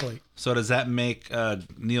politically. So does that make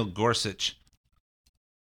Neil Gorsuch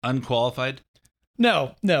unqualified?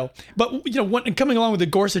 No. But, coming along with the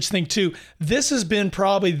Gorsuch thing too, this has been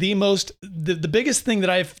probably the biggest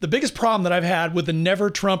problem that I've had with the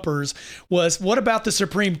Never Trumpers was, what about the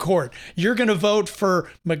Supreme Court? You're going to vote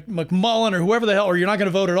for McMullen or whoever the hell, or you're not going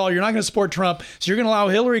to vote at all. You're not going to support Trump. So you're going to allow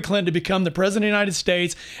Hillary Clinton to become the president of the United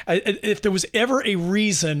States. If there was ever a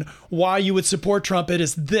reason why you would support Trump, it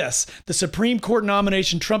is this. The Supreme Court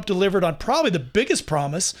nomination Trump delivered on probably the biggest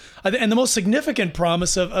promise and the most significant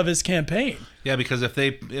promise of his campaign. Yeah, because if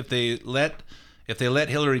they let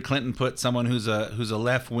Hillary Clinton put someone who's a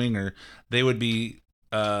left winger, they would be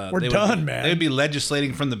man. They'd be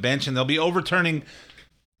legislating from the bench, and they'll be overturning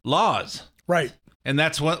laws. Right. And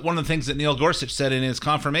that's one of the things that Neil Gorsuch said in his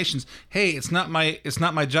confirmations. Hey, it's not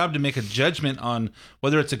my job to make a judgment on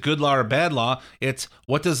whether it's a good law or a bad law. It's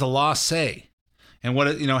what does the law say? And what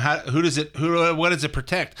does it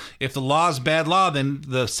protect? If the law is bad law, then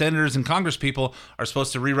the senators and Congress people are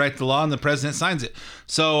supposed to rewrite the law, and the president signs it.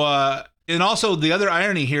 So, and also the other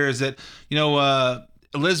irony here is that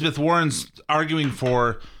Elizabeth Warren's arguing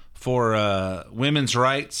for women's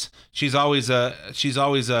rights. She's always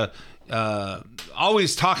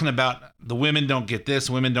talking about the women don't get this,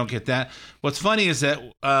 women don't get that. What's funny is that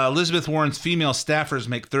Elizabeth Warren's female staffers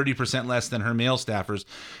make 30% less than her male staffers.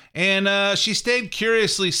 And she stayed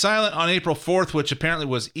curiously silent on April 4th, which apparently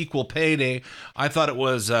was Equal Pay Day. I thought it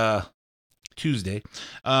was Tuesday.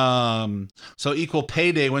 So Equal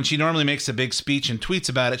Pay Day, when she normally makes a big speech and tweets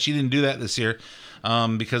about it, she didn't do that this year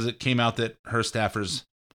because it came out that her staffers,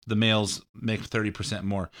 the males, make 30%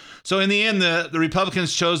 more. So in the end, the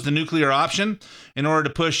Republicans chose the nuclear option in order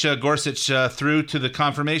to push Gorsuch through to the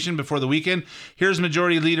confirmation before the weekend. Here's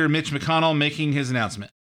Majority Leader Mitch McConnell making his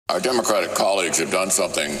announcement. Our Democratic colleagues have done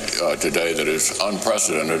something today that is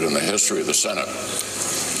unprecedented in the history of the Senate.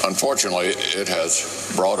 Unfortunately, it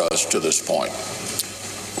has brought us to this point.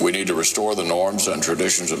 We need to restore the norms and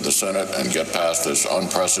traditions of the Senate and get past this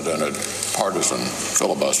unprecedented partisan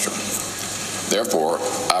filibuster. Therefore,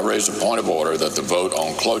 I raise a point of order that the vote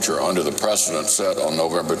on cloture under the precedent set on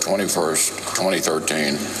November 21st,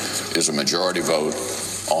 2013 is a majority vote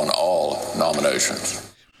on all nominations.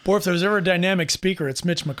 Boy, if there's ever a dynamic speaker, it's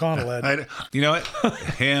Mitch McConnell, Ed. You know what?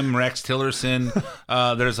 Him, Rex Tillerson,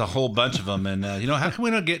 there's a whole bunch of them. And, how come we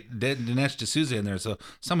don't get Dinesh D'Souza in there? So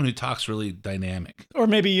someone who talks really dynamic. Or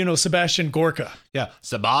maybe, Sebastian Gorka. Yeah,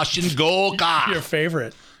 Sebastian Gorka. Your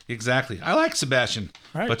favorite. Exactly. I like Sebastian.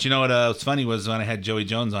 Right. But you know what was funny was when I had Joey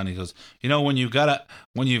Jones on, he goes, when you've got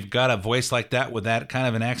a voice like that with that kind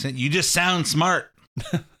of an accent, you just sound smart.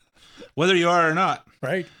 Whether you are or not.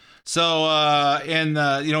 Right. So,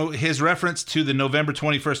 his reference to the November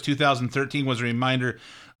 21st, 2013 was a reminder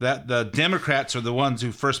that the Democrats are the ones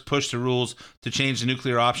who first pushed the rules to change the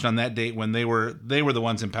nuclear option on that date when they were the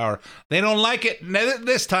ones in power. They don't like it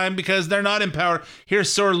this time because they're not in power.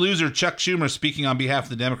 Here's sore loser Chuck Schumer speaking on behalf of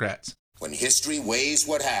the Democrats. When history weighs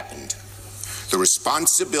what happened, the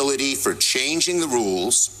responsibility for changing the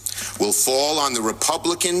rules will fall on the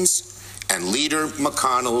Republicans and Leader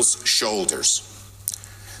McConnell's shoulders.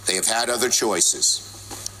 They have had other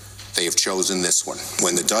choices. They have chosen this one.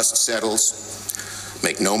 When the dust settles,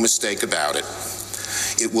 make no mistake about it,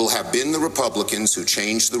 it will have been the Republicans who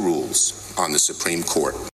changed the rules on the Supreme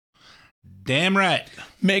Court. Damn right.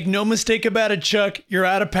 Make no mistake about it, Chuck. You're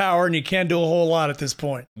out of power and you can't do a whole lot at this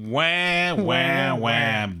point. Wah, wah,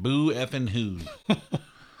 wah. Boo effing who.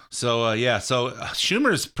 So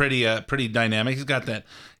Schumer's pretty dynamic.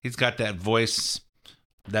 He's got that voice.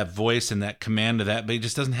 That voice and that command of that, but he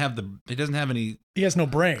just doesn't have any. He has no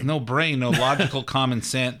brain. No logical common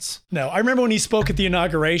sense. No, I remember when he spoke at the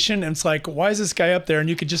inauguration, and it's like, why is this guy up there? And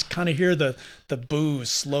you could just kind of hear the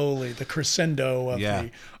boos slowly, the crescendo of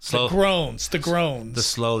the groans. The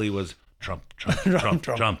slowly was Trump, Trump, Trump,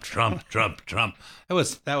 Trump, Trump, Trump, Trump. That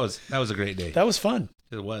was a great day. That was fun.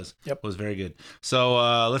 It was. Yep. It was very good. So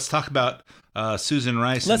let's talk about Susan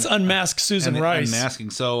Rice. Let's unmask Susan Rice.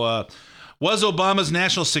 Unmasking. So. Was Obama's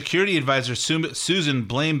national security advisor Susan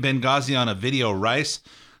blamed Benghazi on a video? Rice,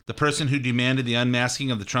 the person who demanded the unmasking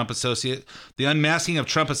of Trump associates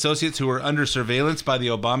who were under surveillance by the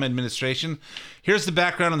Obama administration. Here's the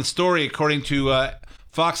background on the story, according to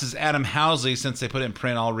Fox's Adam Housley. Since they put it in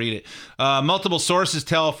print, I'll read it. Multiple sources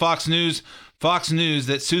tell Fox News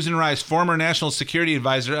that Susan Rice, former national security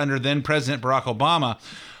advisor under then President Barack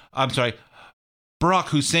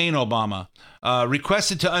Hussein Obama,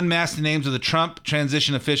 requested to unmask the names of the Trump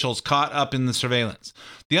transition officials caught up in the surveillance.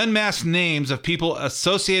 The unmasked names of people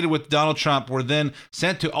associated with Donald Trump were then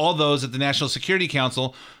sent to all those at the National Security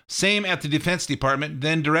Council, same at the Defense Department,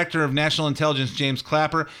 then Director of National Intelligence James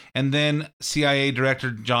Clapper, and then CIA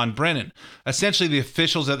Director John Brennan. Essentially the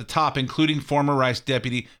officials at the top, including former Rice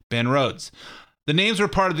Deputy Ben Rhodes. The names were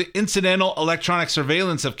part of the incidental electronic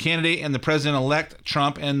surveillance of candidate and the president-elect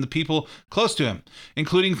Trump and the people close to him,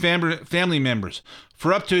 including family members.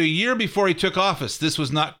 For up to a year before he took office, this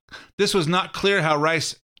was not clear how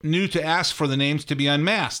Rice knew to ask for the names to be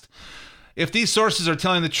unmasked. If these sources are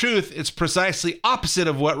telling the truth, it's precisely opposite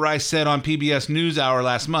of what Rice said on PBS NewsHour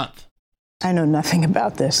last month. I know nothing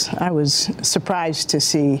about this. I was surprised to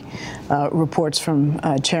see reports from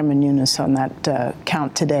Chairman Nunes on that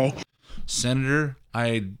count today. Senator,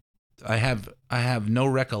 I have no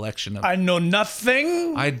recollection of it. I know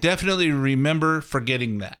nothing. I definitely remember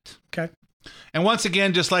forgetting that. Okay. And once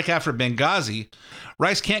again, just like after Benghazi,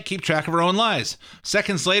 Rice can't keep track of her own lies.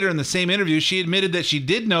 Seconds later in the same interview, she admitted that she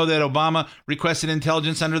did know that Obama requested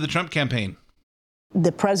intelligence under the Trump campaign.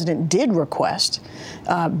 The president did request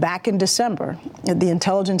back in December the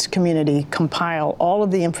intelligence community compile all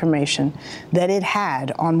of the information that it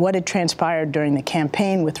had on what had transpired during the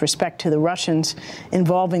campaign with respect to the Russians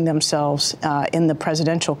involving themselves in the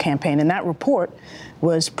presidential campaign. And that report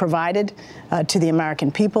was provided to the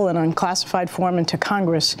American people in unclassified form and to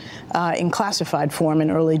Congress in classified form in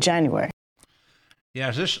early January.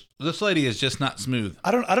 Yeah, this lady is just not smooth.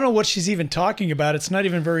 I don't know what she's even talking about. It's not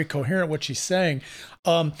even very coherent what she's saying.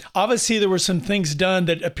 Obviously, there were some things done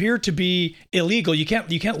that appear to be illegal. You can't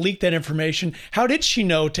leak that information. How did she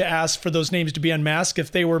know to ask for those names to be unmasked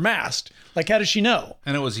if they were masked? Like, how does she know?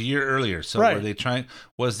 And it was a year earlier. So right. Were they trying?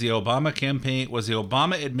 Was the Obama campaign? Was the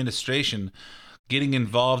Obama administration getting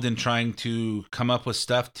involved in trying to come up with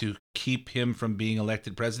stuff to keep him from being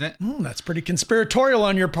elected president? That's pretty conspiratorial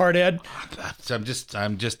on your part, Ed. I'm just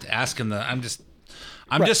asking I'm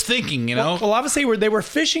just thinking, you know. Well, obviously they were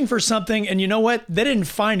fishing for something, and you know what? They didn't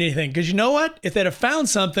find anything, because you know what? If they'd have found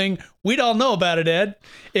something, we'd all know about it, Ed.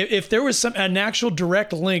 If there was an actual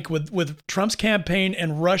direct link with Trump's campaign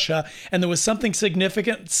and Russia, and there was something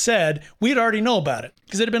significant said, we'd already know about it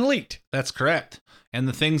because it had been leaked. That's correct. And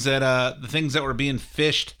the things that were being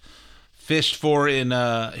fished for in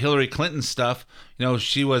Hillary Clinton stuff, you know,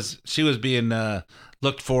 she was being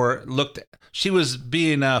she was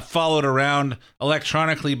being followed around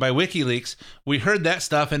electronically by WikiLeaks. We heard that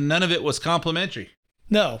stuff, and none of it was complimentary.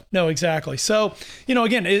 No, exactly. So, you know,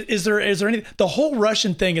 again, is there any, the whole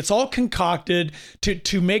Russian thing, it's all concocted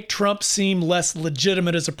to make Trump seem less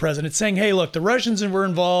legitimate as a president, saying, hey, look, the Russians were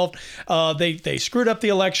involved. They screwed up the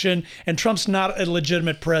election, and Trump's not a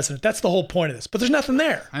legitimate president. That's the whole point of this. But there's nothing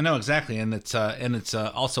there. I know, exactly. And it's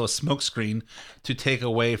also a smokescreen to take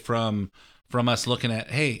away from us looking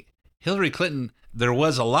at, hey, Hillary Clinton, there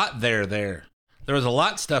was a lot there. There was a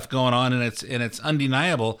lot of stuff going on, and it's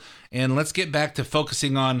undeniable. And let's get back to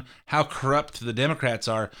focusing on how corrupt the Democrats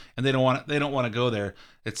are, and they don't want to go there.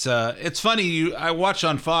 It's funny. I watch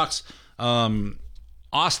on Fox,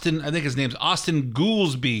 Austin. I think his name's Austin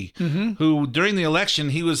Goolsbee, who during the election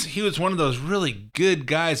he was one of those really good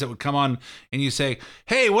guys that would come on, and you say,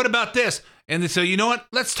 hey, what about this? And they say, you know what?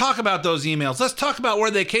 Let's talk about those emails. Let's talk about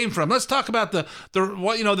where they came from. Let's talk about the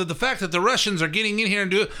fact that the Russians are getting in here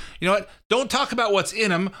and do it. You know what? Don't talk about what's in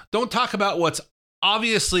them. Don't talk about what's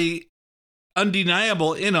obviously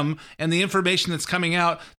undeniable in them and the information that's coming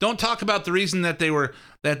out. Don't talk about the reason that they were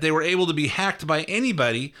able to be hacked by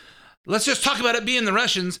anybody. Let's just talk about it being the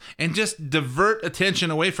Russians and just divert attention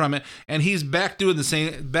away from it. And he's back doing the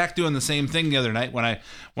same thing the other night when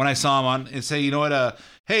I saw him on and say, you know what,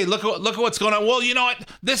 hey, look at what's going on. Well, you know what,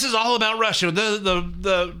 this is all about Russia.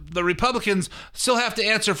 The Republicans still have to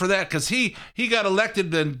answer for that because he got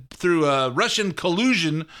elected through Russian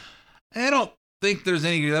collusion. I don't think there's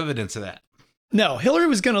any evidence of that. No, Hillary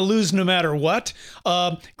was going to lose no matter what.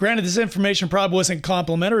 Granted, this information probably wasn't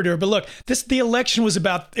complimentary to her, but look, the election was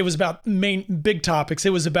about big topics.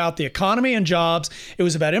 It was about the economy and jobs. It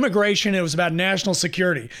was about immigration. It was about national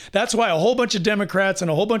security. That's why a whole bunch of Democrats and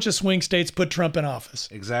a whole bunch of swing states put Trump in office.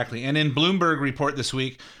 Exactly. And in Bloomberg report this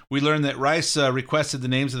week, we learned that Rice requested the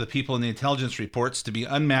names of the people in the intelligence reports to be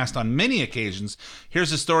unmasked on many occasions.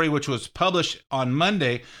 Here's a story which was published on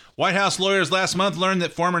Monday. White House lawyers last month learned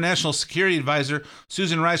that former National Security Advisor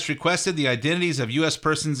Susan Rice requested the identities of U.S.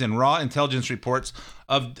 persons in raw intelligence reports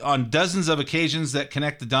on dozens of occasions that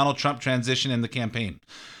connect the Donald Trump transition and the campaign.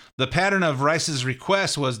 The pattern of Rice's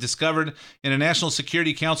request was discovered in a National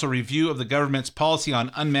Security Council review of the government's policy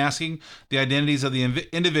on unmasking the identities of the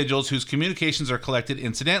individuals whose communications are collected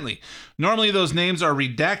incidentally. Normally, those names are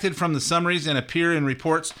redacted from the summaries and appear in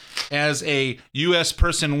reports as a U.S.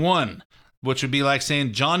 person 1, which would be like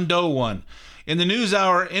saying John Doe 1. In the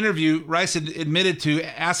NewsHour interview, Rice admitted to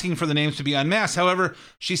asking for the names to be unmasked. However,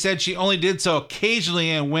 she said she only did so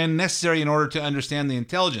occasionally and when necessary in order to understand the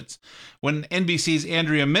intelligence. When NBC's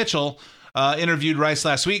Andrea Mitchell interviewed Rice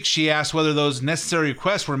last week, she asked whether those necessary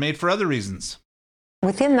requests were made for other reasons.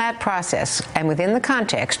 Within that process and within the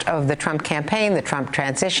context of the Trump campaign, the Trump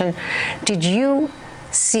transition, did you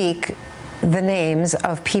seek the names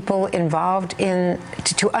of people involved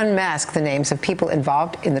to unmask the names of people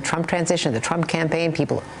involved in the Trump transition, the Trump campaign,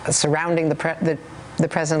 people surrounding the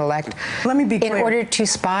president-elect? Let me be clear. In order to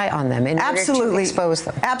spy on them, in order to expose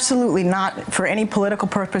them? Absolutely not for any political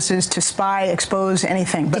purposes to spy, expose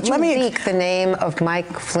anything. But did you leak the name of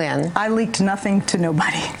Mike Flynn? I leaked nothing to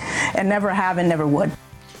nobody, and never have and never would.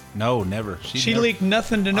 No, never. She leaked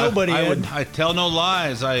nothing to nobody. I tell no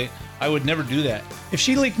lies. I would never do that. If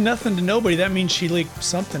she leaked nothing to nobody, that means she leaked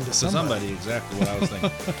something to somebody. Exactly what I was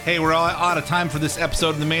thinking. Hey, we're all out of time for this episode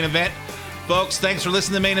of The Main Event. Folks, thanks for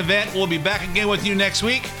listening to The Main Event. We'll be back again with you next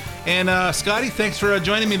week. And Scotty, thanks for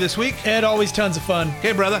joining me this week. Ed, always tons of fun.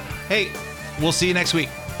 Okay, brother. Hey, we'll see you next week.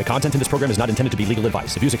 The content in this program is not intended to be legal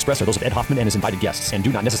advice. The views expressed are those of Ed Hoffman and his invited guests and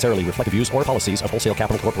do not necessarily reflect the views or policies of Wholesale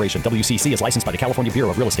Capital Corporation. WCC is licensed by the California Bureau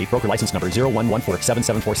of Real Estate, broker license number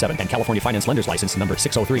 01147747 and California Finance Lenders License number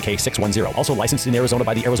 603K610. Also licensed in Arizona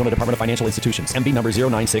by the Arizona Department of Financial Institutions, MB number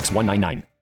 096199.